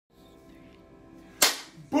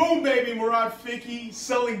Boom, baby, Morad Fiki,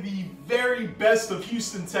 selling the very best of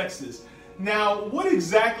Houston, Texas. Now, what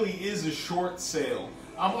exactly is a short sale?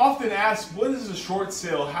 I'm often asked, what is a short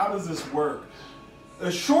sale? How does this work? A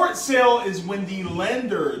short sale is when the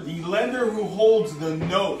lender who holds the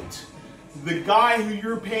note, the guy who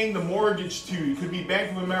you're paying the mortgage to, it could be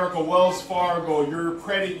Bank of America, Wells Fargo, your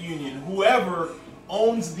credit union, whoever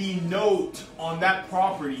owns the note on that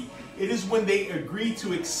property, it is when they agree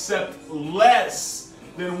to accept less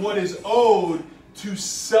than what is owed to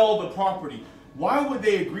sell the property. Why would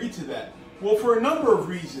they agree to that? Well, for a number of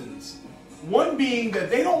reasons. One being that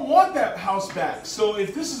they don't want that house back. So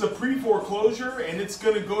if this is a pre-foreclosure and it's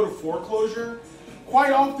going to go to foreclosure,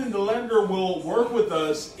 quite often the lender will work with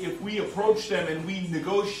us if we approach them and we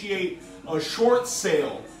negotiate a short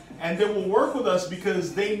sale. And they will work with us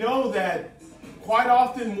because they know that quite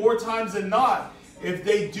often, more times than not, if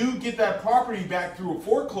they do get that property back through a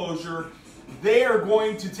foreclosure, they are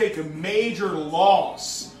going to take a major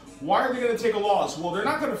loss. Why are they going to take a loss? Well, they're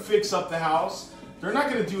not going to fix up the house. They're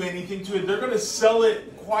not going to do anything to it. They're going to sell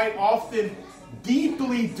it quite often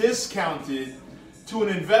deeply discounted to an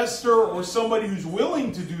investor or somebody who's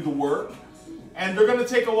willing to do the work. And they're going to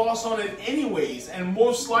take a loss on it anyways. And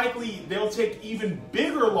most likely, they'll take even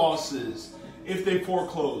bigger losses if they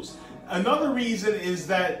foreclose. Another reason is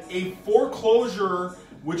that a foreclosure,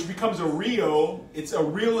 which becomes a REO, it's a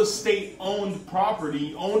real estate owned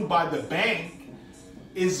property owned by the bank,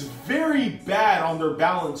 is very bad on their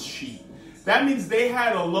balance sheet. That means they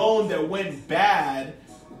had a loan that went bad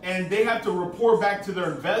and they have to report back to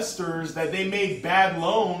their investors that they made bad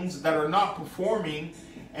loans that are not performing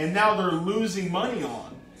and now they're losing money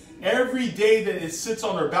on. Every day that it sits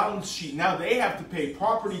on their balance sheet, now they have to pay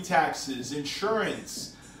property taxes,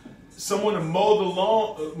 insurance, someone to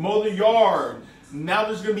mow the yard. Now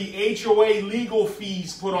there's going to be HOA legal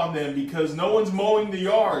fees put on them because no one's mowing the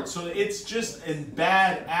yard. So it's just a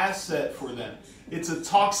bad asset for them. It's a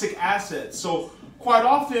toxic asset. So quite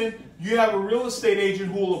often you have a real estate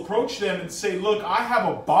agent who will approach them and say, look, I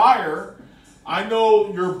have a buyer. I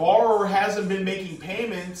know your borrower hasn't been making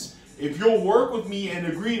payments. If you'll work with me and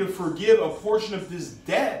agree to forgive a portion of this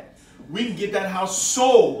debt, we can get that house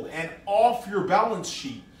sold and off your balance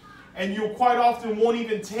sheet. And you quite often won't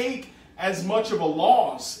even take as much of a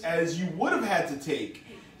loss as you would have had to take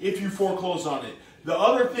if you foreclose on it. The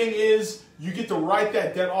other thing is you get to write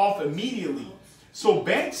that debt off immediately. So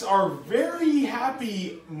banks are very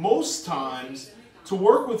happy most times to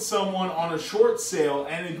work with someone on a short sale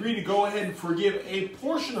and agree to go ahead and forgive a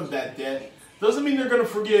portion of that debt. Doesn't mean they're going to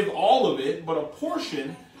forgive all of it, but a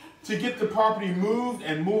portion to get the property moved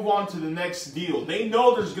and move on to the next deal. They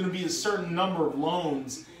know there's going to be a certain number of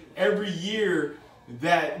loans every year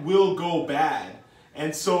that will go bad.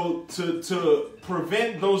 And so to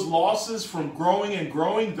prevent those losses from growing and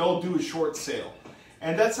growing, they'll do a short sale.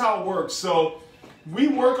 And that's how it works. So we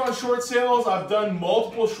work on short sales. I've done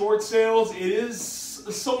multiple short sales. It is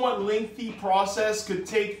a somewhat lengthy process. Could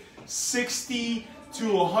take 60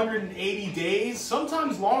 to 180 days,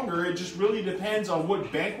 sometimes longer. It just really depends on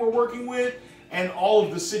what bank we're working with and all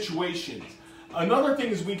of the situations. Another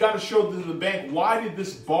thing is we got to show to the bank, why did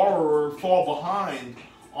this borrower fall behind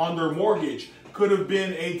on their mortgage? Could have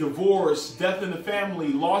been a divorce, death in the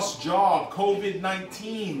family, lost job,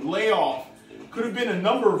 COVID-19, layoff. Could have been a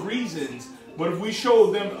number of reasons. But if we show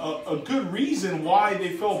them a good reason why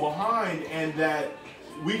they fell behind and that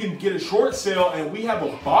we can get a short sale and we have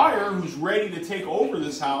a buyer who's ready to take over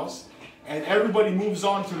this house and everybody moves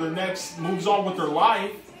on to the next, moves on with their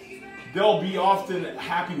life, they'll be often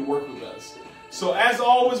happy to work with us. So as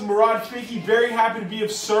always, Morad Fiki, very happy to be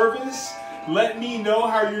of service. Let me know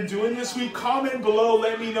how you're doing this week. Comment below,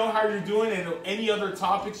 let me know how you're doing and any other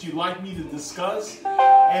topics you'd like me to discuss.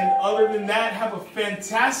 And other than that, have a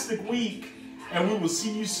fantastic week and we will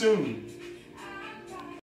see you soon.